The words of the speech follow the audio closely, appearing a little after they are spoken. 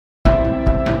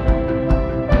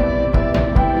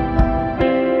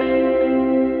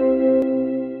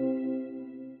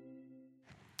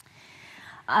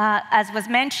As was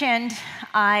mentioned,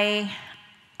 I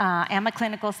am a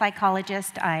clinical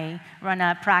psychologist. I run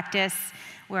a practice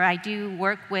where I do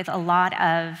work with a lot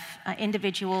of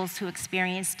individuals who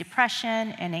experience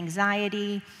depression and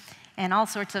anxiety and all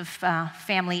sorts of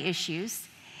family issues.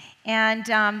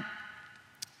 And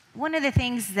one of the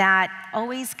things that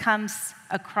always comes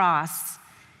across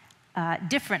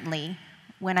differently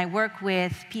when I work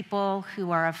with people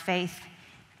who are of faith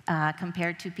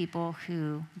compared to people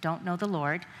who don't know the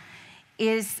Lord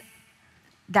is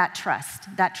that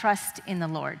trust in the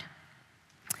Lord.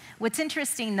 What's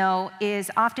interesting, though,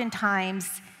 is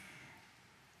oftentimes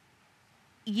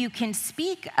you can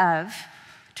speak of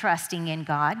trusting in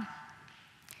God.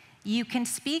 You can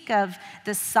speak of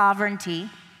the sovereignty,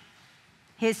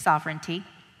 His sovereignty,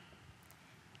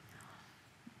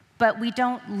 but we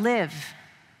don't live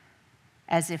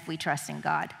as if we trust in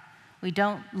God. We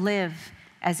don't live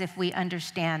as if we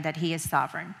understand that He is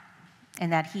sovereign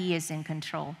and that He is in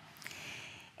control.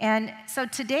 And so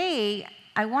today,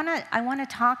 I want to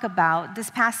talk about, this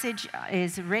passage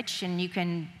is rich, and you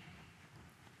can,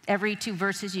 every 2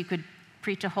 verses, you could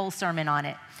preach a whole sermon on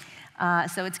it.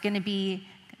 So it's going to be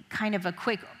kind of a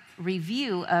quick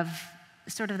review of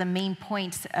sort of the main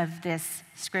points of this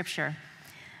scripture.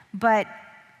 But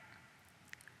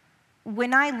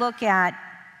when I look at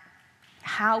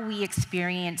how we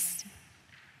experience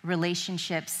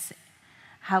relationships,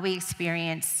 how we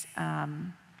experience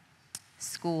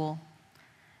school,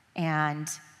 and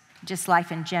just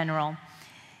life in general,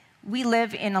 we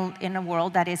live in a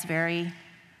world that is very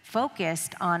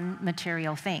focused on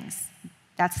material things.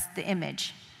 That's the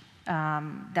image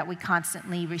that we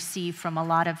constantly receive from a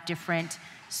lot of different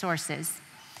sources.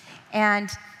 And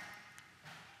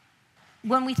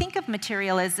when we think of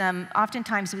materialism,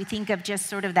 oftentimes we think of just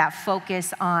sort of that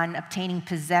focus on obtaining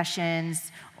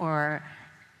possessions or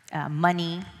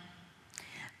money.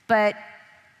 But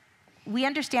we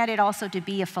understand it also to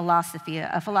be a philosophy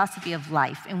of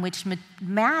life in which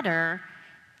matter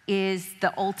is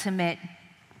the ultimate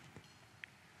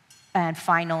and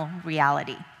final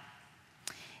reality.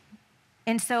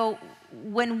 And so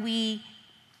when we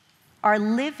are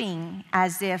living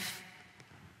as if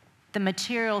the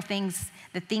material things,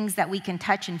 the things that we can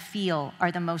touch and feel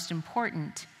are the most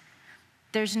important,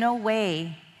 there's no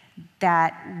way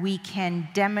that we can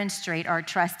demonstrate our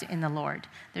trust in the Lord.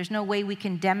 There's no way we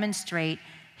can demonstrate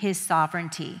His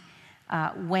sovereignty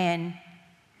when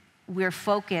we're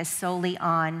focused solely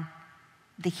on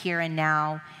the here and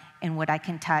now and what I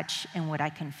can touch and what I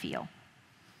can feel.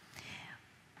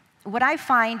 What I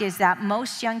find is that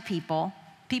most young people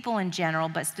in general,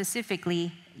 but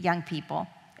specifically young people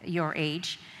your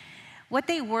age, what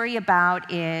they worry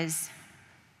about is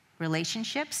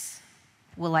relationships.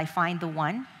 Will I find the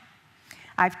one?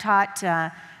 I've taught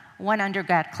one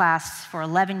undergrad class for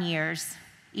 11 years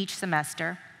each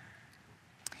semester,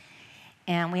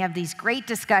 and we have these great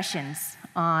discussions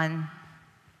on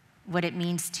what it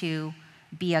means to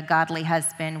be a godly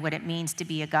husband, what it means to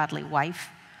be a godly wife.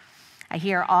 I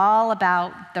hear all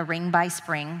about the ring by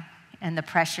spring and the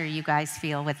pressure you guys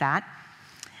feel with that.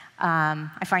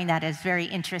 I find that as very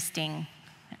interesting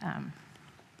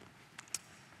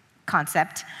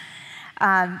concept.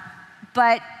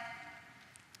 But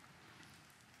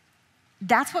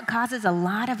that's what causes a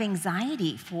lot of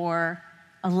anxiety for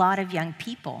a lot of young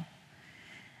people.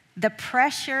 The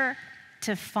pressure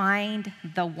to find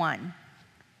the one.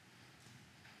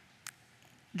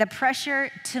 The pressure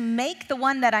to make the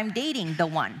one that I'm dating the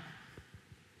one.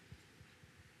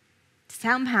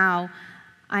 Somehow,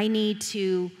 I need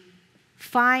to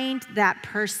find that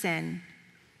person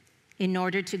in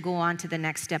order to go on to the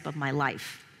next step of my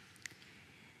life.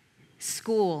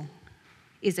 School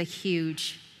is a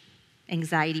huge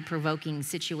anxiety-provoking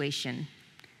situation.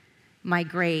 My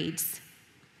grades.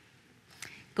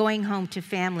 Going home to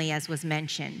family, as was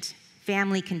mentioned.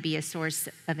 Family can be a source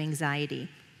of anxiety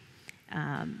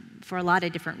for a lot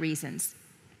of different reasons.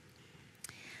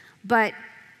 But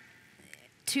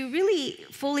to really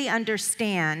fully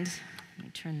understand, let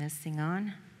me turn this thing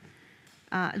on,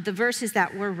 the verses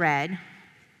that were read,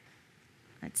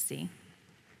 let's see.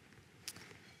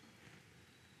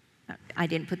 I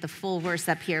didn't put the full verse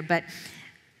up here, but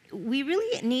we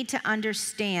really need to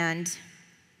understand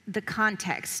the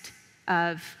context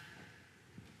of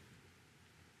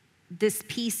this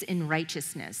peace in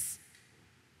righteousness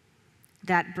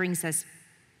that brings us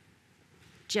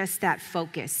just that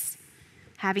focus,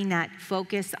 having that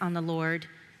focus on the Lord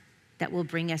that will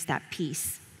bring us that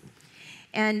peace.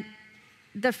 And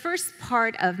the first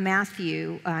part of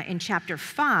Matthew in chapter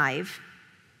 5,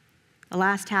 the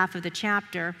last half of the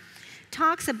chapter,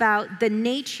 talks about the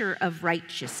nature of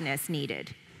righteousness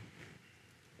needed.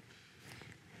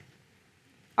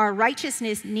 Our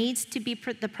righteousness needs to be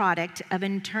the product of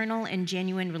internal and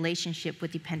genuine relationship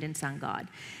with dependence on God.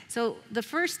 So the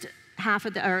last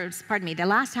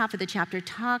half of the chapter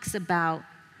talks about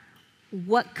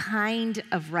what kind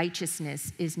of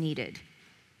righteousness is needed.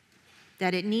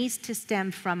 That it needs to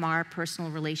stem from our personal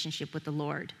relationship with the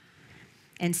Lord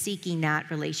and seeking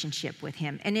that relationship with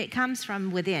Him. And it comes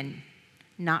from within,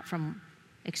 not from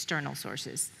external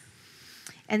sources.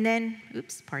 And then,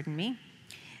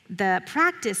 the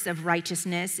practice of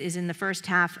righteousness is in the first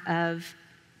half of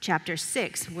chapter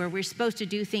 6, where we're supposed to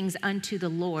do things unto the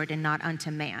Lord and not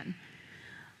unto man.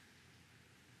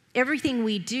 Everything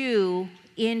we do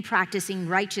in practicing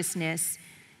righteousness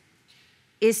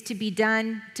is to be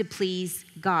done to please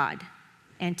God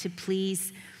and to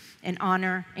please and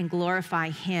honor and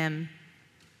glorify Him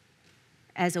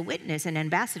as a witness, an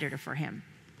ambassador for Him.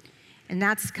 And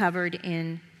that's covered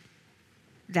in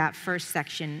that first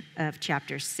section of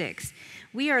chapter 6.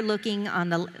 We are looking on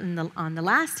the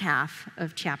last half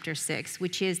of chapter 6,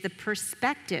 which is the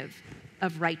perspective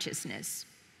of righteousness.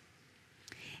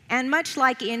 And much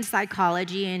like in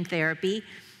psychology and therapy,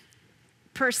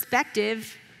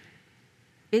 perspective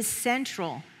is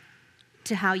central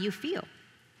to how you feel.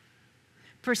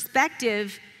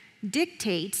 Perspective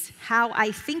dictates how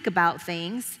I think about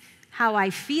things, how I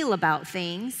feel about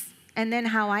things, and then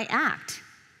how I act.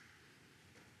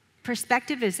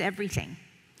 Perspective is everything,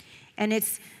 and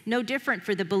it's no different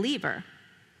for the believer.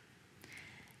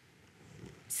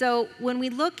 So when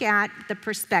we look at the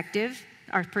perspective,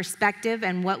 our perspective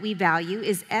and what we value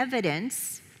is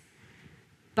evidence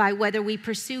by whether we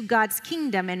pursue God's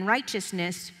kingdom and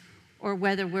righteousness or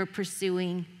whether we're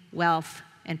pursuing wealth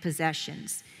and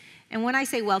possessions. And when I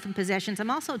say wealth and possessions, I'm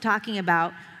also talking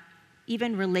about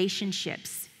even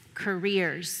relationships,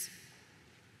 careers,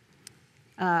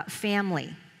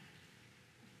 family.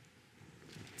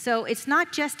 So it's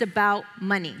not just about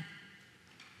money.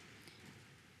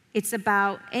 It's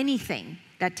about anything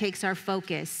that takes our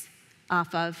focus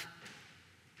off of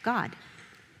God.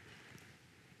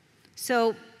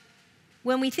 So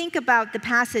when we think about the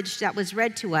passage that was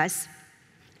read to us,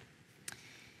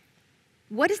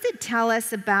 what does it tell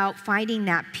us about finding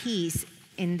that peace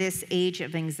in this age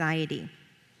of anxiety?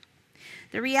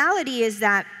 The reality is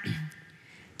that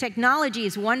technology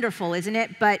is wonderful, isn't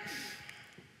it? But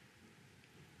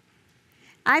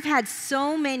I've had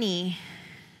so many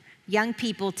young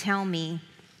people tell me,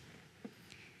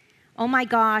 oh my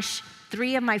gosh,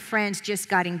 3 of my friends just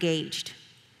got engaged.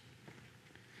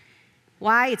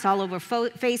 Why? It's all over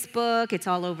Facebook, it's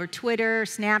all over Twitter,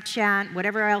 Snapchat,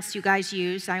 whatever else you guys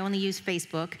use. I only use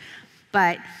Facebook,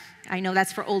 but I know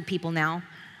that's for old people now,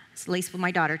 at least what my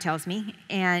daughter tells me.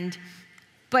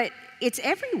 But it's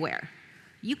everywhere.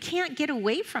 You can't get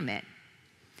away from it.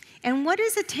 And what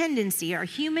is a tendency? Our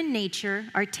human nature,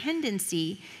 our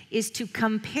tendency is to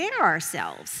compare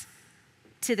ourselves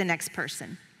to the next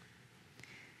person.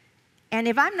 And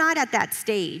if I'm not at that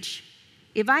stage,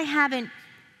 if I haven't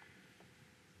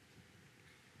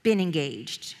been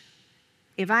engaged,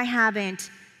 if I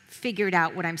haven't figured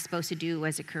out what I'm supposed to do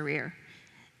as a career,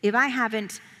 if I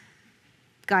haven't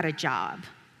got a job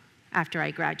after I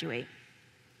graduate,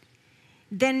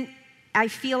 then I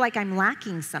feel like I'm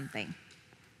lacking something.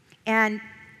 And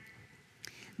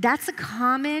that's a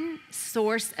common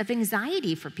source of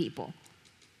anxiety for people.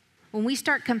 When we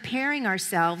start comparing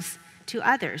ourselves to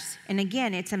others, and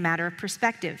again, it's a matter of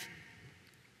perspective.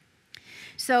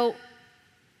 So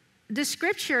the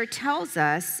scripture tells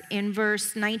us in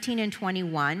verse 19 and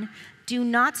 21, do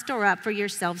not store up for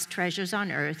yourselves treasures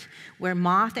on earth where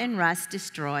moth and rust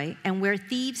destroy and where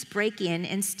thieves break in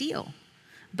and steal.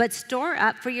 But store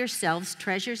up for yourselves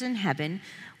treasures in heaven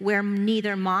where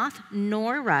neither moth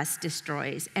nor rust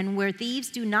destroys and where thieves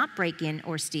do not break in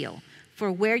or steal.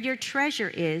 For where your treasure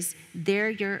is, there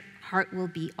your heart will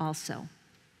be also.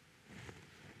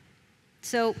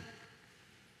 So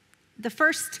the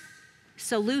first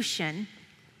solution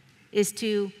is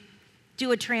to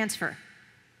do a transfer.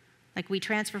 Like we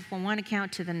transfer from one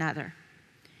account to another.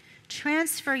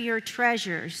 Transfer your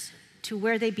treasures to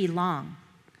where they belong.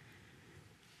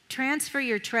 Transfer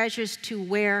your treasures to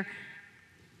where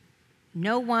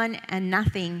no one and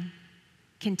nothing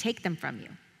can take them from you.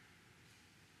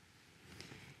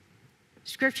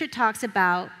 Scripture talks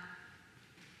about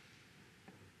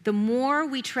the more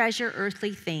we treasure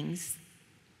earthly things,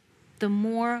 the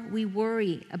more we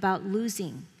worry about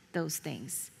losing those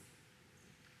things.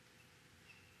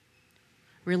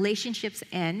 Relationships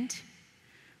end,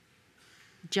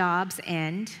 jobs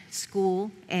end, school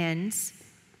ends,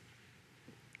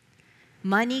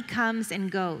 money comes and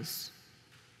goes.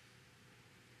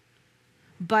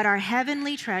 But our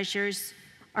heavenly treasures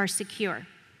are secure.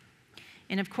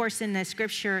 And of course, in the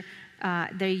scripture,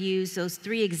 they use those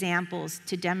three examples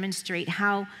to demonstrate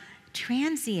how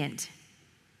transient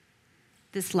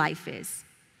this life is,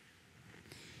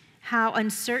 how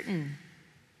uncertain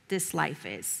this life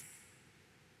is.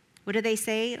 What do they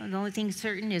say? The only thing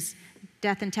certain is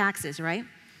death and taxes, right?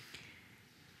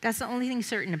 That's the only thing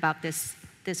certain about this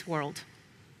world.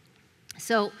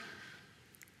 So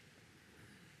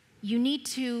you need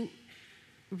to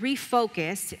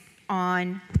refocus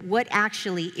on what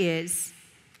actually is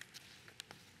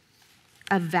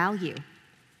of value.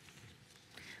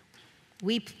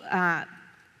 We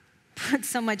put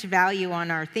so much value on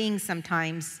our things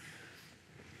sometimes.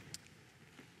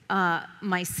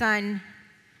 My son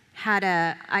had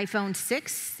an iPhone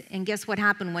 6, and guess what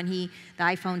happened when the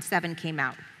iPhone 7 came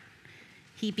out?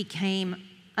 He became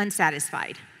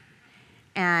unsatisfied.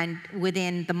 And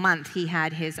within the month, he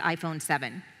had his iPhone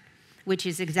 7, which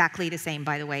is exactly the same,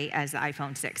 by the way, as the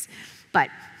iPhone 6. But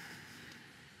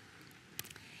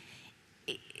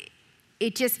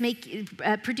it just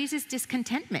produces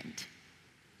discontentment.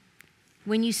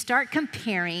 When you start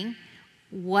comparing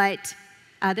what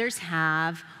others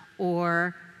have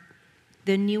or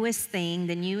the newest thing,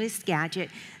 the newest gadget,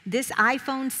 this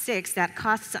iPhone 6 that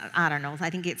costs, I don't know,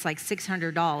 I think it's like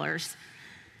 $600,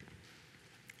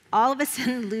 all of a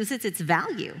sudden loses its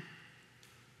value.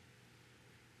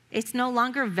 It's no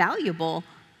longer valuable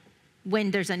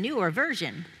when there's a newer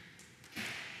version.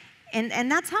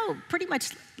 And that's how pretty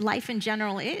much life in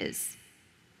general is,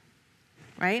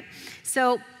 right?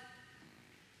 So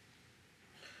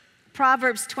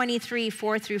Proverbs 23,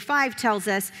 4 through 5 tells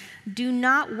us, do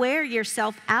not wear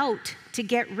yourself out to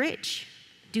get rich.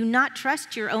 Do not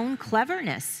trust your own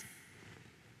cleverness.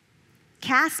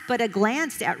 Cast but a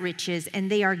glance at riches,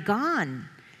 and they are gone,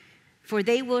 for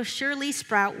they will surely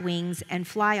sprout wings and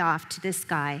fly off to the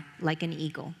sky like an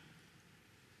eagle.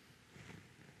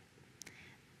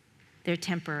 They're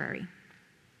temporary.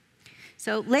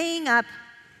 So laying up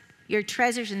your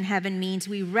treasures in heaven means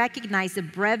we recognize the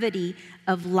brevity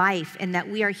of life and that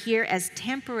we are here as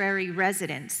temporary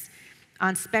residents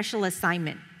on special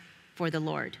assignment for the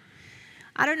Lord.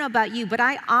 I don't know about you, but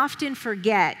I often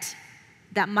forget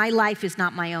that my life is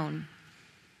not my own.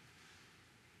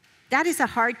 That is a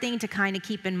hard thing to kind of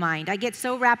keep in mind. I get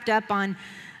so wrapped up on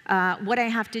what I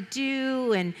have to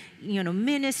do and,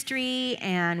 ministry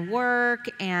and work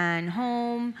and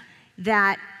home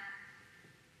that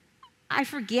I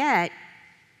forget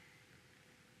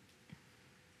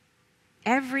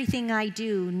everything I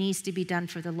do needs to be done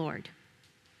for the Lord.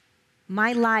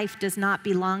 My life does not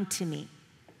belong to me.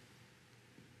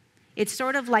 It's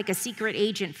sort of like a secret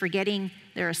agent forgetting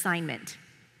their assignment,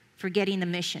 forgetting the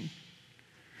mission.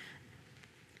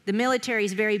 The military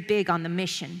is very big on the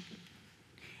mission.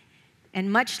 And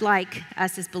much like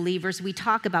us as believers, we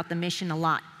talk about the mission a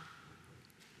lot.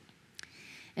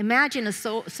 Imagine a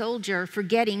soldier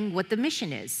forgetting what the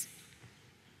mission is.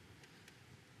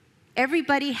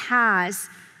 Everybody has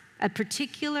a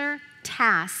particular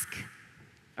task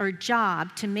or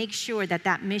job to make sure that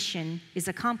that mission is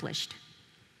accomplished.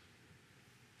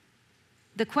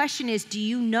 The question is, do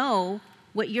you know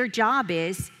what your job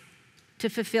is to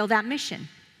fulfill that mission?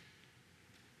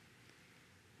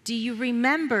 Do you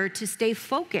remember to stay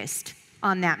focused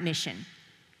on that mission?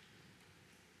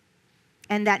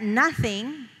 And that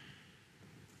nothing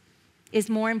is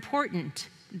more important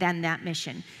than that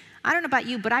mission. I don't know about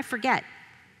you, but I forget.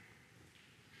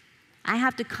 I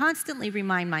have to constantly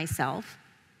remind myself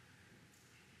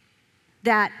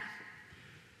that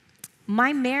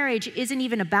my marriage isn't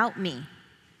even about me.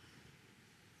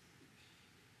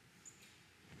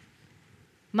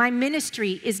 My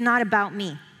ministry is not about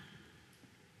me.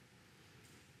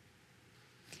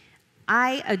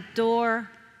 I adore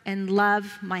and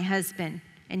love my husband,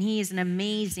 and he is an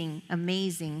amazing,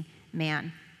 amazing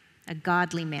man, a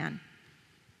godly man.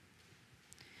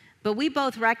 But we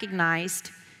both recognized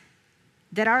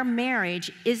that our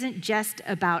marriage isn't just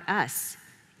about us.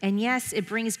 And yes, it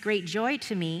brings great joy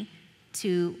to me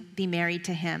to be married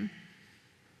to him.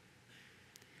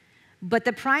 But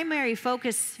the primary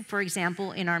focus, for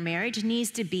example, in our marriage needs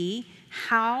to be,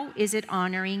 how is it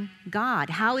honoring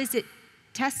God? How is it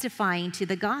testifying to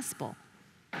the gospel?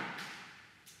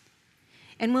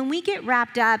 And when we get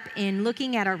wrapped up in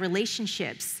looking at our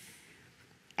relationships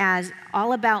as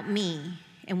all about me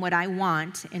and what I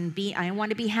want, and I want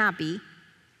to be happy,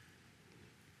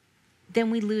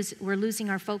 then we're losing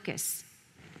our focus.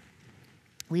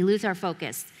 We lose our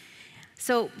focus.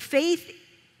 So faith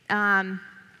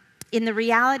in the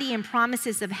reality and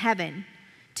promises of heaven,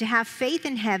 to have faith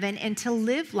in heaven and to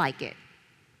live like it.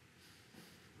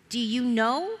 Do you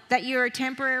know that you're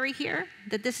temporary here?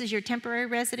 That this is your temporary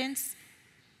residence?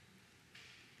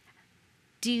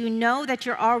 Do you know that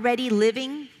you're already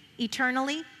living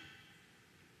eternally?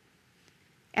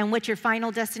 And what your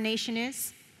final destination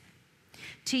is?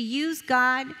 To use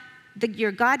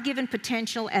your God-given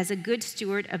potential as a good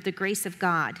steward of the grace of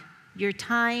God. Your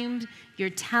time, your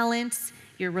talents,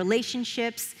 your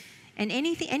relationships, and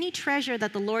any treasure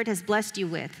that the Lord has blessed you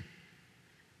with.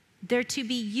 They're to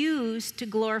be used to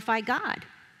glorify God.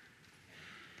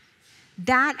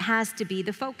 That has to be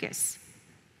the focus.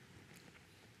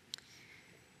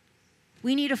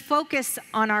 We need to focus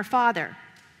on our Father.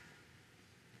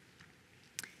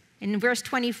 In verse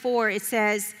 24, it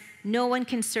says, "No one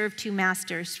can serve two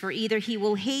masters, for either he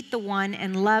will hate the one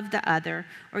and love the other,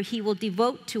 or he will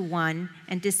devote to one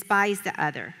and despise the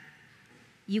other.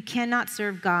 You cannot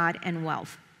serve God and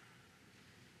wealth."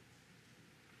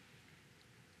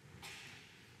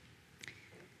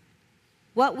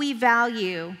 What we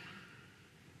value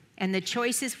and the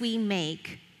choices we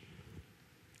make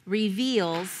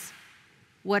reveals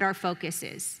what our focus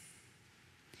is.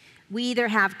 We either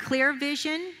have clear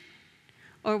vision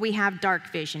or we have dark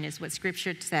vision, is what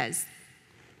Scripture says.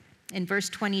 In verse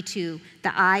 22,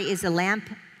 the eye is a lamp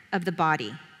of the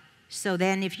body. So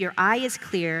then if your eye is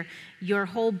clear, your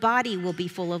whole body will be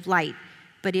full of light.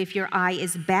 But if your eye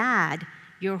is bad,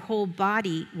 your whole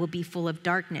body will be full of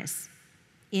darkness.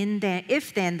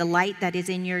 If then the light that is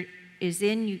in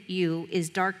you is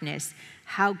darkness,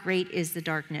 how great is the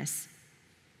darkness?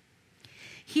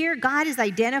 Here, God is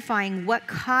identifying what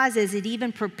causes it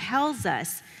even propels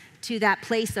us to that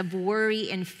place of worry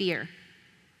and fear.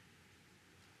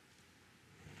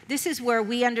 This is where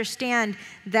we understand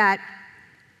that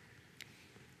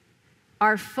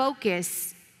our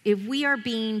focus, if we are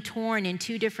being torn in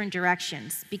two different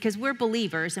directions, because we're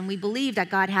believers and we believe that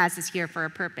God has us here for a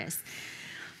purpose.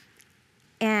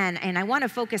 And I want to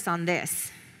focus on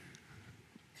this.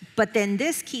 But then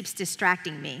this keeps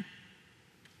distracting me.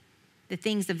 The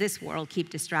things of this world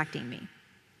keep distracting me.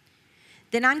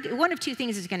 Then one of two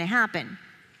things is going to happen.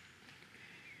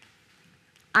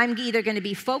 I'm either going to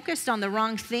be focused on the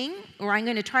wrong thing, or I'm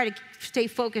going to try to stay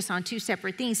focused on two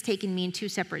separate things, taking me in two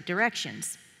separate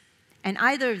directions. And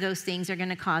either of those things are going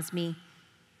to cause me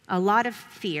a lot of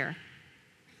fear,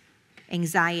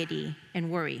 anxiety,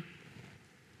 and worry.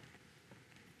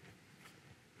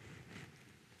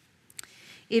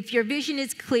 If your vision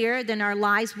is clear, then our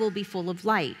lives will be full of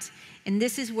light. And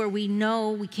this is where we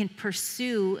know we can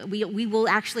pursue, we will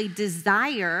actually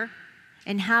desire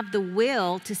and have the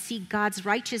will to seek God's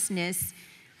righteousness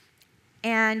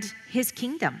and His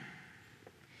kingdom.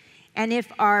 And if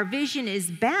our vision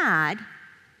is bad,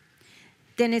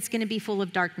 then it's going to be full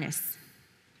of darkness.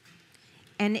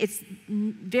 And it's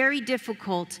very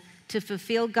difficult to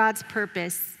fulfill God's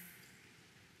purpose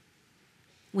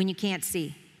when you can't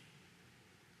see.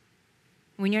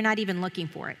 When you're not even looking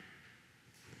for it.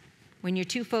 When you're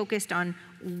too focused on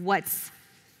what's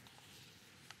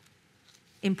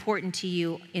important to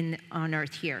you on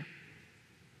earth here.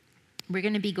 We're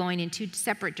going to be going in two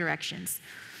separate directions.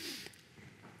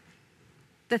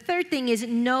 The third thing is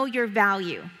know your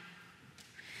value.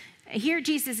 Here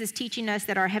Jesus is teaching us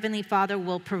that our Heavenly Father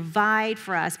will provide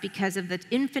for us because of the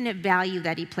infinite value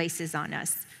that He places on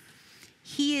us.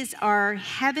 He is our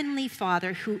Heavenly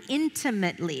Father who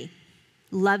intimately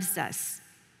loves us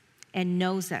and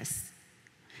knows us.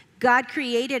 God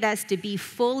created us to be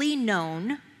fully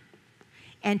known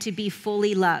and to be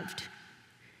fully loved,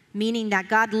 meaning that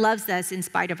God loves us in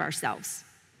spite of ourselves.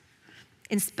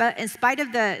 In spite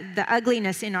of the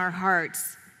ugliness in our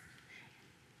hearts,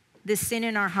 the sin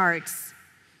in our hearts,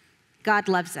 God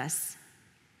loves us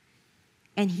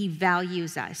and He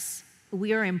values us.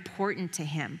 We are important to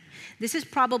Him. This is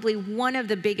probably one of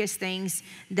the biggest things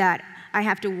that I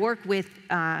have to work with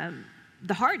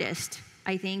the hardest,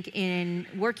 I think, in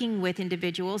working with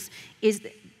individuals, is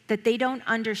that they don't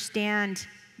understand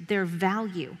their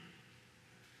value.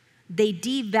 They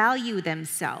devalue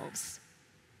themselves.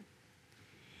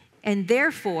 And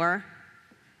therefore,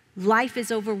 life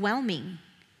is overwhelming.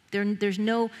 There's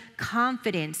no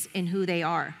confidence in who they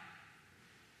are.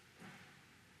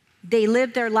 They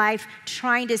live their life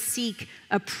trying to seek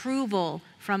approval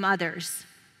from others,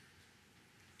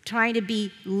 trying to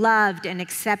be loved and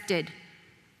accepted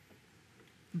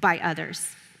by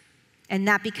others. And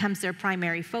that becomes their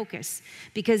primary focus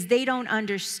because they don't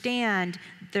understand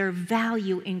their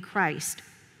value in Christ.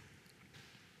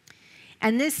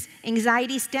 And this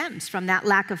anxiety stems from that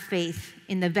lack of faith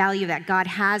in the value that God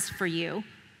has for you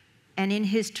and in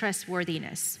His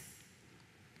trustworthiness.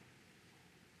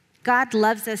 God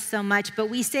loves us so much, but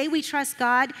we say we trust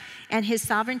God and his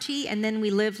sovereignty, and then we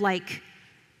live like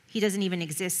he doesn't even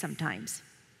exist sometimes.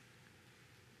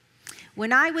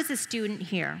 When I was a student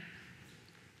here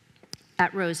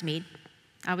at Rosemead,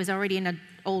 I was already an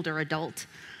older adult.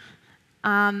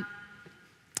 I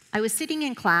was sitting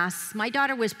in class. My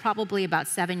daughter was probably about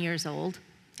 7 years old.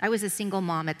 I was a single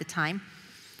mom at the time.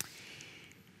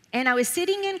 And I was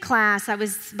sitting in class. I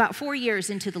was about 4 years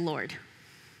into the Lord,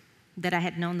 that I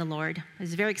had known the Lord. I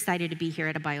was very excited to be here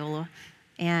at a Biola.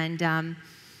 And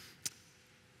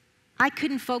I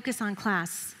couldn't focus on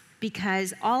class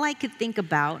because all I could think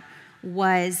about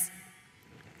was,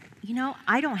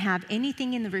 I don't have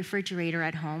anything in the refrigerator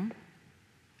at home.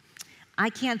 I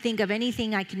can't think of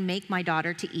anything I can make my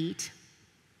daughter to eat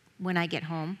when I get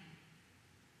home.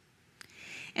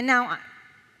 And now,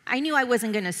 I knew I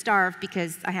wasn't going to starve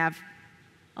because I have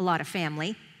a lot of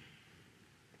family.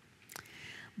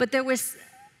 But there was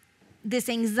this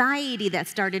anxiety that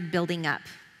started building up,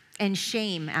 and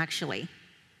shame, actually,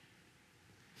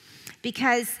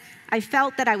 because I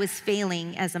felt that I was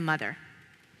failing as a mother.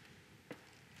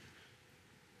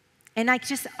 And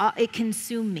it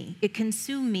consumed me. It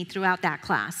consumed me throughout that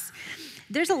class.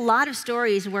 There's a lot of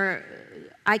stories where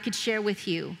I could share with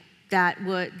you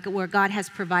where God has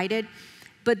provided,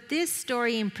 but this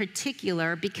story in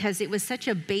particular, because it was such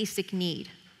a basic need,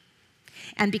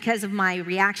 and because of my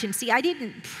reaction. See, I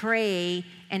didn't pray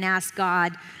and ask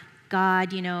God, I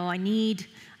need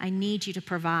you to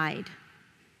provide.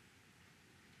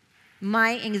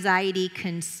 My anxiety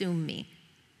consumed me,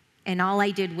 and all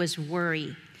I did was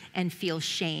worry and feel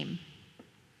shame.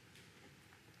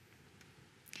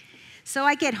 So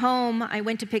I get home, I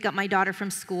went to pick up my daughter from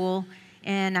school,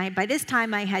 and by this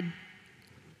time I had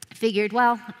figured,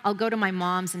 I'll go to my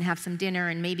mom's and have some dinner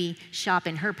and maybe shop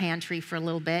in her pantry for a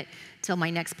little bit till my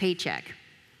next paycheck.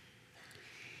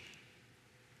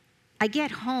 I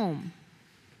get home,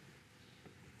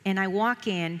 and I walk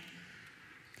in,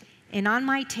 and on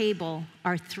my table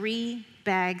are 3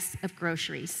 bags of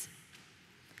groceries.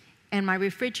 And my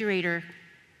refrigerator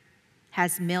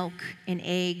has milk and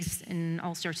eggs and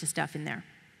all sorts of stuff in there.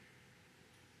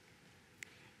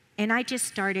 And I just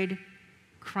started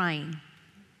crying.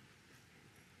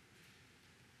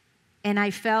 And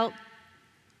I felt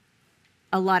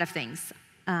a lot of things.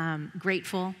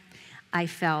 Grateful. I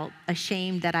felt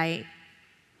ashamed that I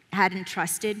hadn't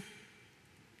trusted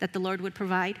that the Lord would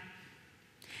provide.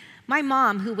 My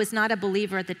mom, who was not a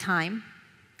believer at the time,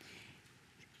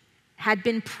 had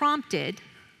been prompted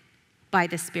by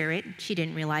the Spirit, she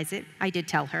didn't realize it, I did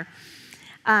tell her,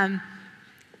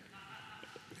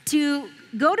 to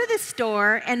go to the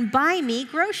store and buy me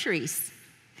groceries.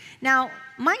 Now,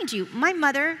 mind you, my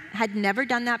mother had never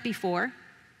done that before,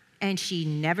 and she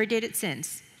never did it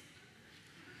since.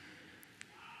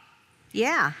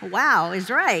 Yeah, wow is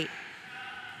right.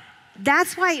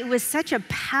 That's why it was such a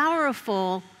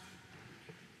powerful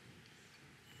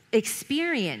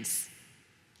experience.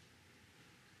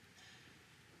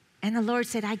 And the Lord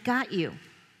said, I got you.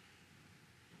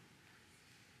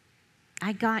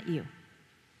 I got you.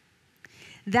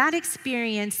 That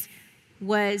experience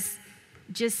was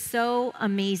just so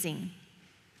amazing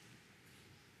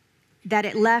that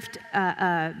it left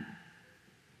a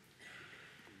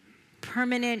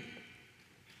permanent,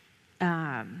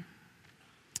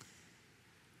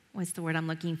 what's the word I'm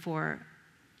looking for?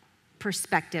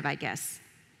 Perspective, I guess.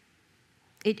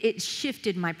 It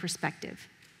shifted my perspective.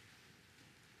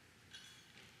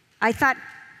 I thought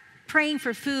praying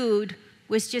for food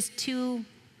was just too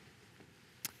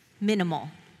minimal.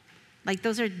 Like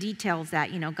those are details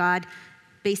that, God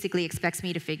basically expects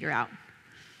me to figure out.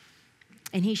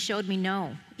 And he showed me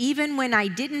no. Even when I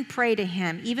didn't pray to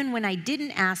him, even when I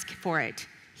didn't ask for it,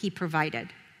 he provided.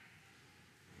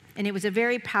 And it was a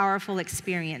very powerful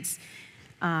experience.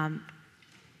 And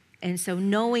so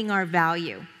knowing our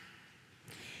value.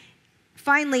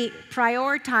 Finally,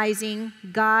 prioritizing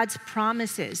God's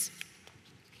promises.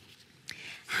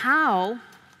 How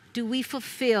do we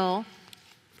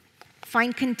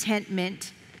find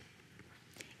contentment,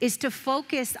 is to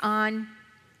focus on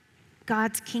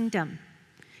God's kingdom,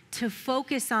 to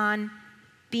focus on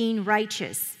being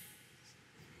righteous.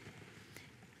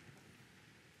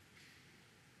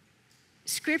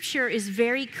 Scripture is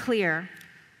very clear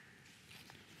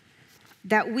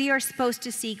that we are supposed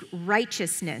to seek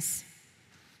righteousness.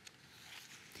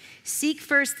 Seek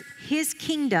first his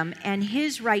kingdom and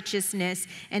his righteousness,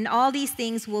 and all these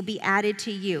things will be added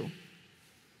to you.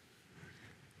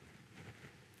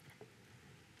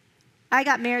 I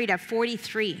got married at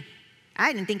 43.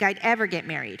 I didn't think I'd ever get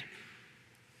married.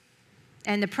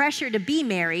 And the pressure to be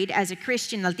married as a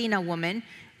Christian Latina woman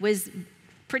was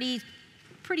pretty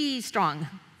strong.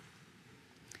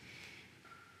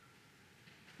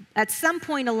 At some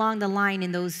point along the line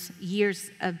in those years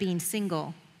of being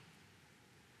single,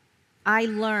 I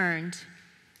learned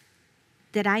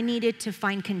that I needed to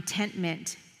find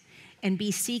contentment and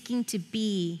be seeking to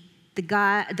be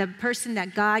the person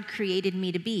that God created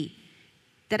me to be.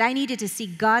 That I needed to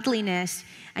seek godliness,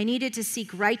 I needed to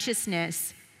seek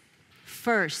righteousness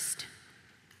first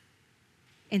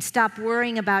and stop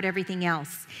worrying about everything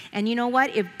else. And you know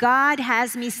what? If God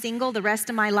has me single the rest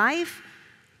of my life,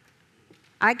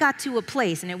 I got to a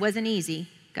place, and it wasn't easy,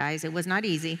 guys, it was not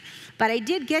easy, but I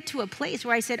did get to a place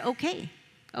where I said, okay,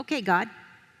 God,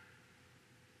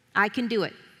 I can do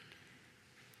it.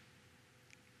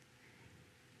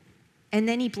 And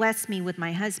then he blessed me with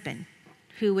my husband,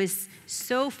 who was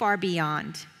so far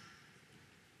beyond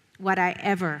what I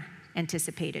ever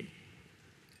anticipated.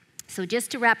 So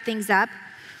just to wrap things up,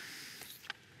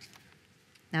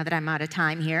 now that I'm out of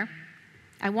time here,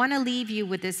 I want to leave you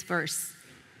with this verse.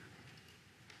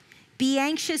 Be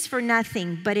anxious for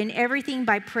nothing, but in everything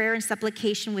by prayer and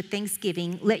supplication with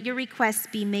thanksgiving, let your requests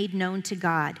be made known to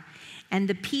God. And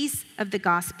the peace of the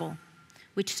gospel,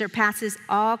 which surpasses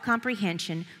all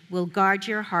comprehension, will guard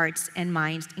your hearts and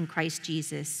minds in Christ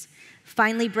Jesus.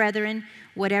 Finally, brethren,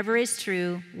 whatever is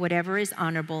true, whatever is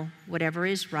honorable, whatever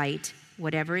is right,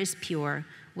 whatever is pure,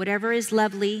 whatever is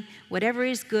lovely, whatever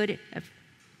is good of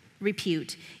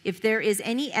repute, if there is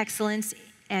any excellence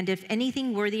and if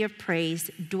anything worthy of praise,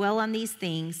 dwell on these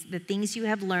things, the things you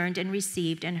have learned and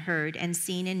received and heard and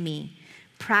seen in me.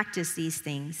 Practice these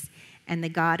things, and the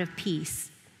God of peace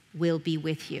will be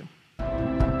with you.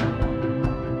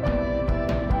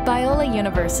 Biola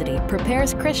University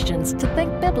prepares Christians to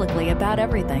think biblically about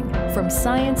everything, from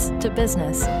science to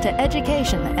business to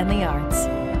education and the arts.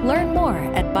 Learn more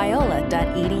at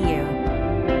biola.edu.